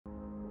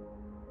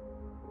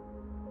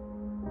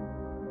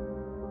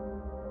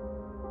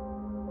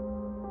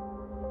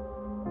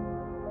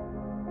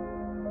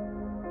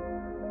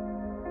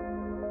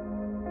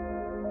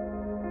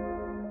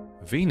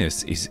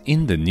Venus is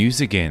in the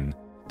news again.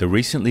 The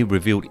recently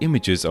revealed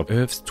images of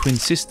Earth's twin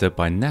sister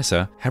by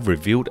NASA have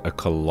revealed a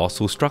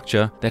colossal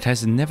structure that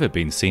has never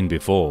been seen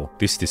before.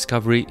 This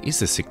discovery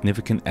is a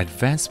significant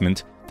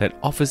advancement that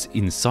offers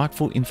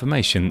insightful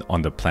information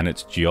on the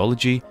planet's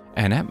geology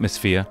and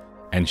atmosphere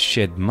and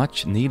shed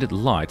much needed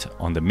light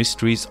on the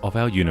mysteries of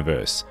our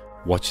universe.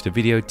 Watch the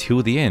video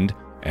till the end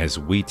as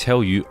we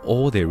tell you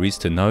all there is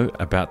to know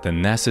about the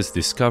NASA's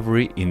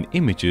discovery in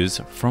images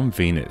from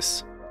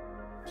Venus.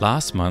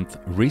 Last month,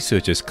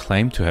 researchers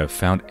claimed to have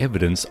found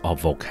evidence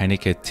of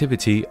volcanic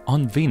activity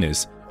on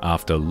Venus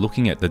after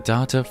looking at the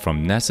data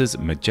from NASA's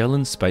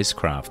Magellan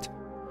spacecraft.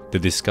 The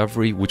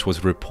discovery, which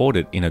was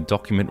reported in a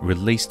document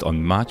released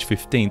on March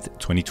 15,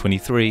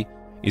 2023,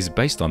 is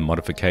based on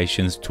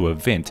modifications to a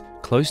vent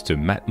close to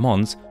Mat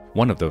Mons,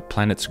 one of the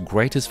planet's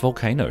greatest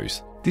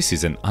volcanoes. This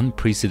is an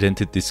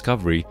unprecedented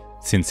discovery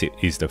since it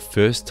is the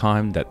first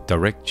time that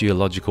direct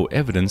geological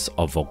evidence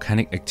of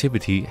volcanic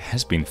activity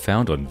has been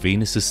found on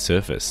Venus's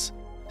surface.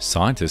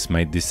 Scientists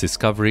made this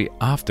discovery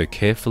after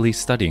carefully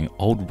studying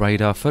old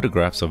radar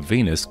photographs of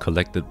Venus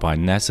collected by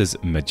NASA's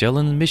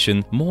Magellan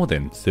mission more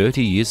than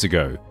 30 years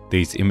ago.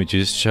 These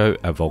images show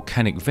a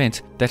volcanic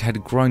vent that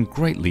had grown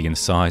greatly in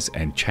size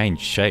and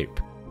changed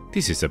shape.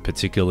 This is a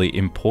particularly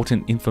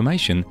important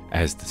information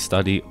as the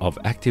study of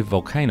active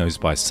volcanoes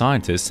by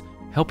scientists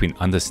help in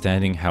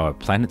understanding how a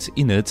planet's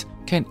innards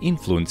can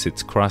influence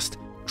its crust,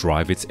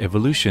 drive its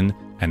evolution,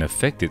 and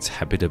affect its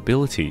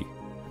habitability.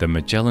 The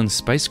Magellan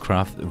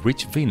spacecraft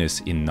reached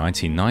Venus in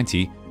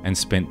 1990 and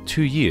spent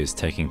 2 years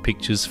taking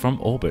pictures from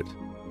orbit.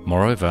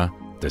 Moreover,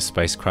 the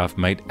spacecraft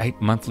made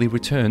 8 monthly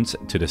returns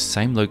to the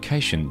same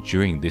location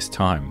during this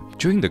time.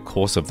 During the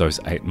course of those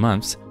 8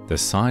 months, the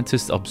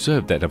scientists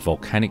observed that a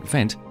volcanic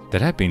vent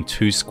that had been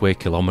 2 square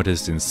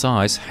kilometers in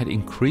size had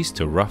increased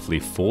to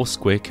roughly 4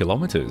 square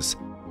kilometers.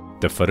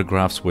 The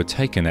photographs were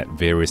taken at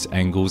various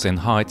angles and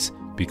heights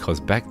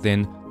because back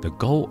then the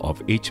goal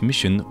of each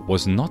mission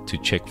was not to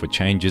check for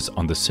changes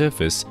on the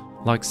surface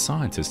like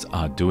scientists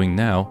are doing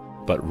now,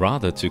 but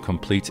rather to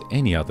complete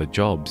any other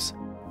jobs.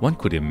 One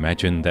could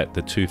imagine that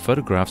the 2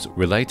 photographs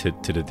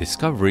related to the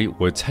discovery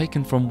were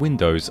taken from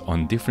windows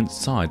on different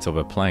sides of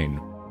a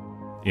plane.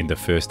 In the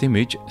first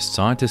image,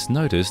 scientists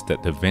noticed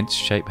that the vent's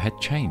shape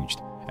had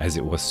changed as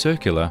it was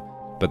circular,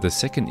 but the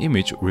second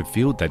image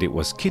revealed that it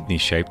was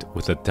kidney-shaped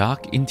with a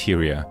dark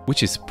interior,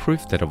 which is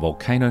proof that a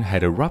volcano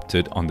had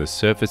erupted on the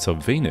surface of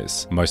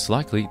Venus. Most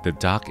likely, the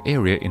dark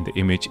area in the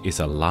image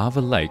is a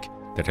lava lake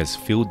that has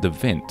filled the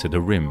vent to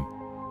the rim.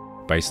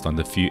 Based on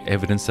the few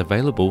evidence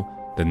available,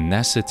 the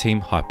NASA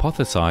team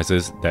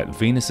hypothesizes that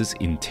Venus's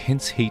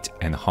intense heat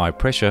and high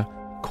pressure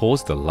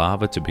caused the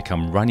lava to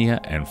become runnier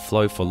and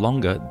flow for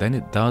longer than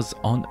it does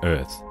on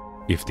Earth.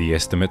 If the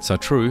estimates are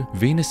true,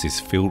 Venus is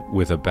filled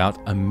with about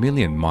 1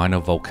 million minor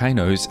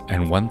volcanoes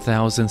and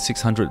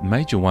 1,600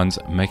 major ones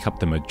make up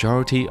the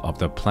majority of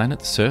the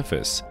planet's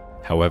surface.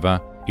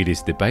 However, it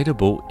is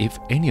debatable if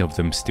any of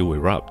them still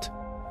erupt.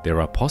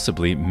 There are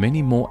possibly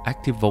many more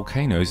active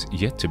volcanoes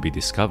yet to be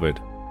discovered.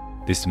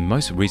 This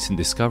most recent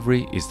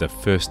discovery is the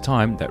first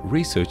time that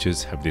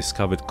researchers have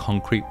discovered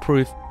concrete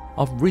proof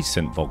of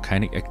recent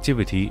volcanic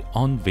activity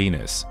on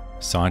Venus.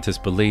 Scientists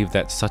believe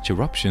that such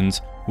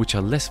eruptions, which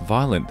are less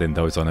violent than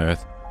those on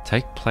Earth,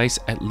 take place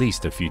at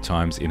least a few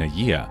times in a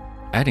year,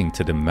 adding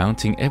to the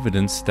mounting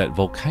evidence that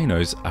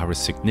volcanoes are a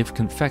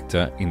significant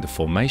factor in the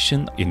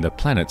formation in the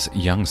planet's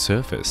young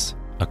surface.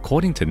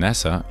 According to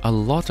NASA, a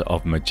lot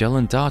of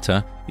Magellan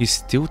data is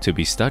still to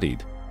be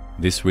studied.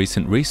 This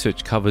recent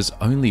research covers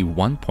only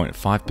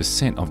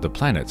 1.5% of the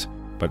planet,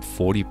 but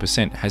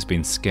 40% has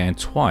been scanned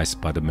twice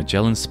by the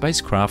Magellan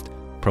spacecraft,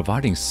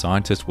 providing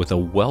scientists with a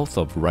wealth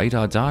of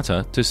radar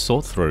data to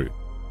sort through.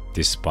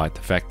 Despite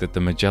the fact that the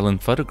Magellan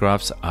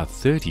photographs are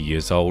 30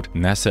 years old,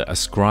 NASA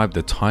ascribed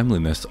the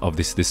timeliness of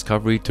this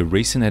discovery to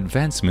recent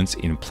advancements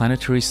in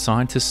planetary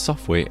scientist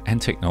software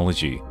and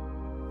technology.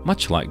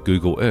 Much like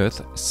Google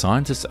Earth,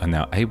 scientists are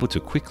now able to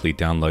quickly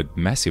download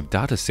massive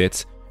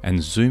datasets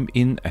and zoom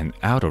in and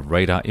out of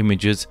radar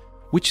images,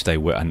 which they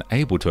were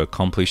unable to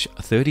accomplish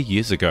 30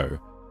 years ago.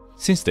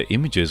 Since the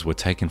images were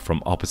taken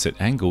from opposite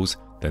angles,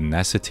 the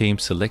NASA team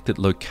selected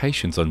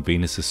locations on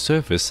Venus's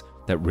surface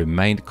that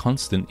remained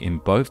constant in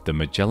both the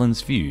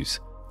Magellan's views.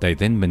 They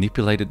then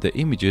manipulated the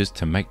images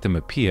to make them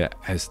appear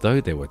as though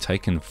they were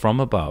taken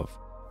from above.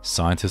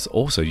 Scientists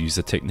also use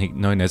a technique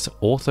known as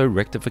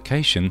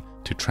orthorectification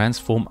to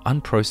transform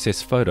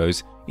unprocessed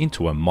photos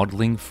into a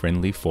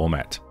modeling-friendly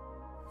format.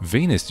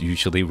 Venus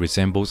usually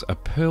resembles a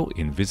pearl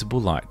in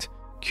visible light,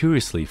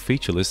 curiously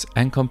featureless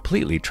and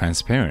completely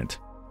transparent.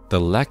 The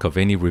lack of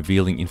any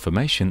revealing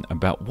information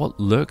about what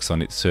lurks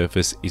on its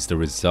surface is the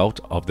result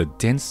of the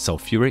dense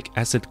sulfuric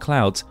acid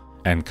clouds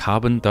and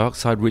carbon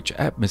dioxide-rich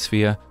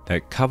atmosphere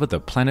that cover the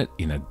planet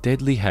in a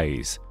deadly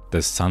haze.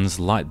 The sun's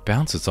light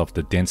bounces off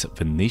the dense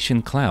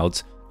Venetian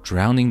clouds,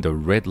 drowning the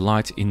red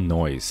light in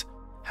noise.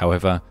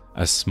 However,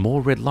 a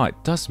small red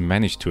light does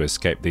manage to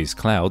escape these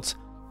clouds,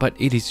 but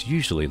it is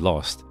usually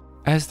lost.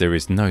 As there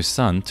is no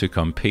sun to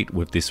compete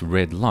with this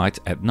red light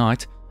at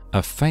night,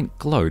 a faint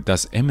glow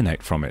does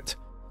emanate from it.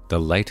 The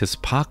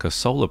latest Parker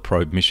Solar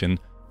Probe mission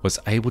was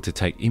able to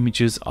take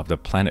images of the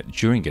planet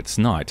during its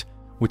night,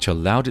 which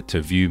allowed it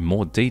to view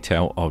more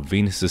detail of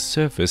Venus's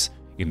surface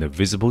in the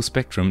visible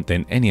spectrum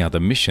than any other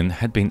mission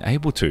had been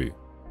able to.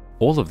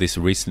 All of these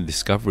recent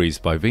discoveries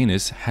by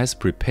Venus has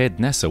prepared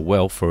NASA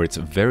well for its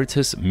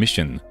Veritas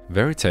mission.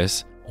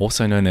 Veritas,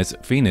 also known as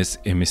Venus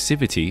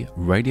Emissivity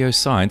Radio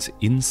Science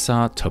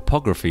INSAR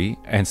Topography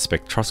and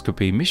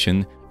Spectroscopy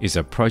mission, is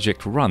a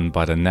project run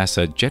by the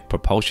NASA Jet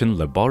Propulsion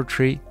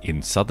Laboratory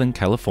in Southern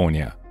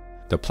California.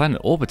 The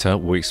planet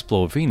orbiter will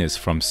explore Venus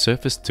from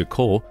surface to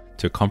core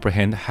to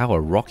comprehend how a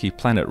rocky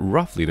planet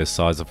roughly the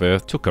size of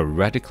Earth took a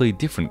radically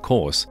different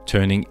course,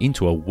 turning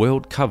into a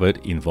world covered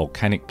in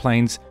volcanic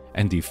plains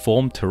and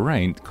deformed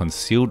terrain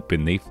concealed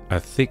beneath a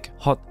thick,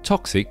 hot,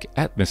 toxic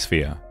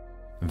atmosphere.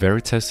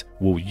 Veritas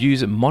will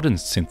use modern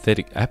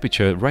synthetic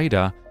aperture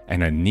radar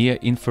and a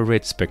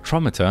near-infrared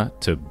spectrometer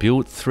to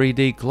build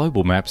 3D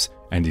global maps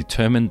and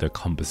determine the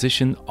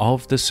composition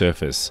of the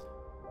surface.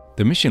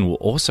 The mission will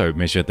also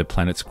measure the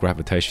planet's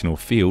gravitational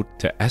field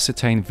to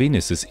ascertain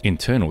Venus's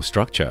internal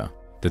structure.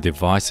 The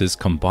device's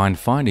combined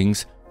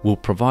findings will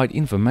provide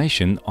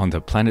information on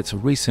the planet's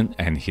recent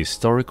and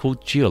historical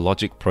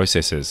geologic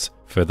processes.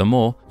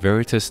 Furthermore,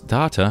 Veritas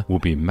data will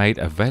be made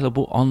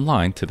available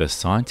online to the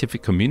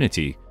scientific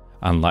community,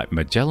 unlike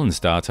Magellan's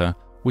data,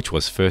 which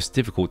was first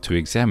difficult to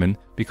examine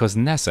because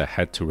NASA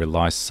had to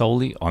rely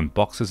solely on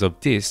boxes of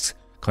disks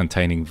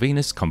containing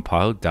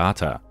Venus-compiled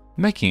data.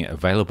 Making it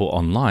available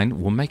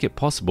online will make it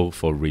possible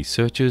for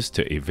researchers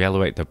to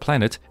evaluate the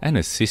planet and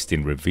assist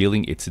in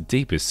revealing its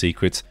deepest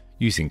secrets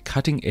using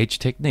cutting-edge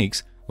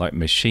techniques like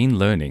machine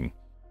learning.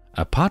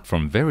 Apart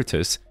from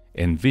Veritas,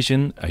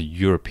 Envision, a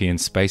European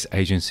Space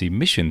Agency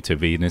mission to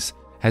Venus,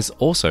 has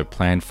also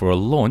planned for a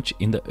launch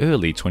in the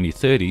early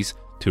 2030s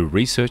to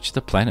research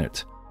the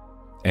planet.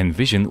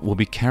 Envision will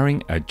be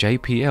carrying a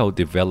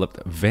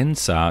JPL-developed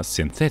VENSAR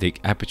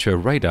synthetic aperture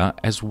radar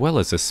as well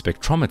as a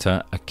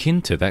spectrometer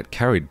akin to that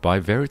carried by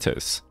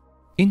Veritas.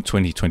 In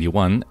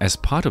 2021, as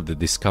part of the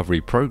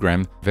Discovery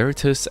program,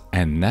 Veritas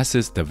and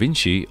NASA's Da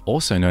Vinci,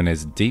 also known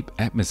as Deep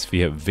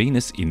Atmosphere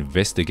Venus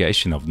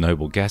Investigation of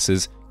Noble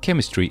Gases,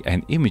 Chemistry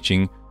and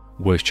Imaging,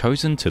 were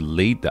chosen to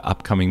lead the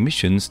upcoming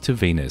missions to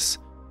Venus.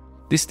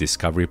 This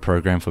Discovery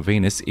program for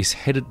Venus is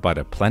headed by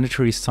the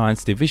Planetary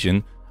Science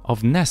Division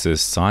of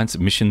NASA's Science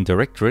Mission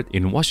Directorate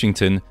in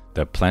Washington,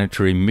 the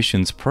Planetary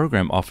Missions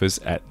Program Office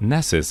at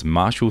NASA's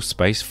Marshall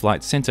Space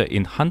Flight Center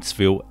in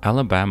Huntsville,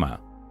 Alabama.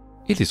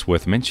 It is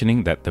worth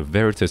mentioning that the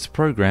Veritas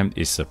program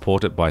is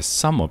supported by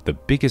some of the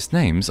biggest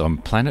names on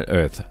planet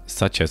Earth,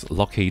 such as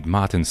Lockheed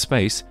Martin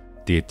Space,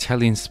 the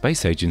Italian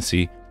Space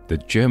Agency, the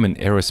German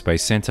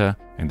Aerospace Center,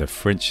 and the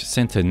French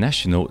Centre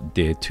National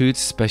d'Études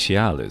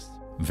Spatiales.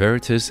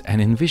 Veritas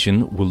and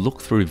Envision will look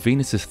through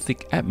Venus's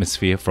thick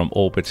atmosphere from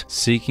orbit,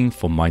 seeking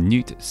for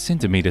minute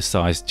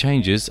centimeter-sized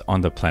changes on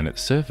the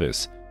planet's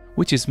surface,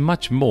 which is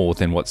much more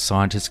than what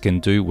scientists can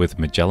do with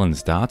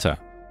Magellan's data.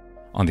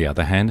 On the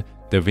other hand,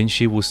 Da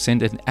Vinci will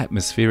send an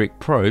atmospheric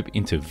probe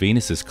into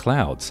Venus's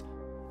clouds.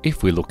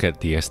 If we look at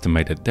the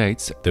estimated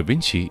dates, Da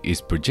Vinci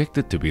is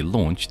projected to be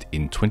launched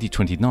in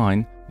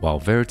 2029, while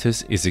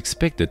Veritas is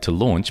expected to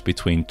launch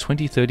between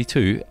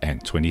 2032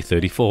 and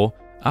 2034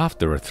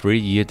 after a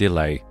 3-year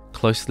delay,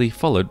 closely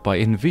followed by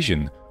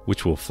Envision,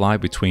 which will fly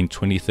between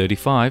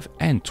 2035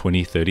 and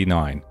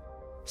 2039.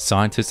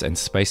 Scientists and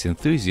space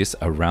enthusiasts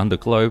around the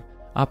globe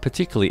are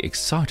particularly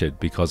excited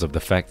because of the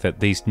fact that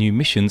these new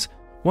missions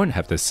won't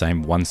have the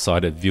same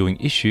one-sided viewing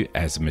issue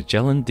as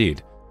Magellan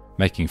did,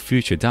 making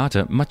future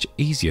data much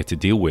easier to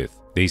deal with.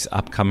 These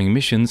upcoming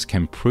missions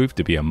can prove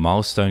to be a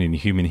milestone in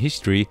human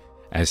history,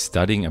 as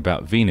studying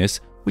about Venus,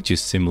 which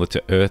is similar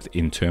to Earth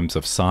in terms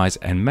of size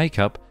and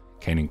makeup,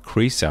 can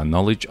increase our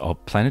knowledge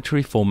of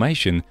planetary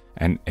formation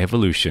and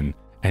evolution,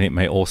 and it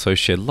may also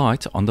shed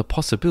light on the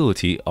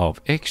possibility of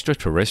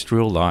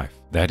extraterrestrial life.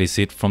 That is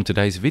it from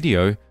today's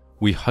video.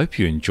 We hope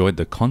you enjoyed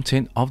the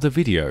content of the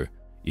video.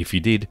 If you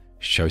did,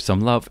 show some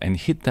love and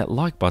hit that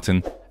like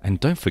button, and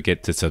don't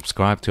forget to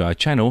subscribe to our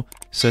channel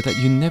so that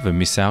you never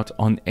miss out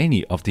on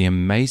any of the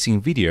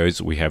amazing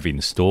videos we have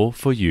in store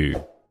for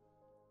you.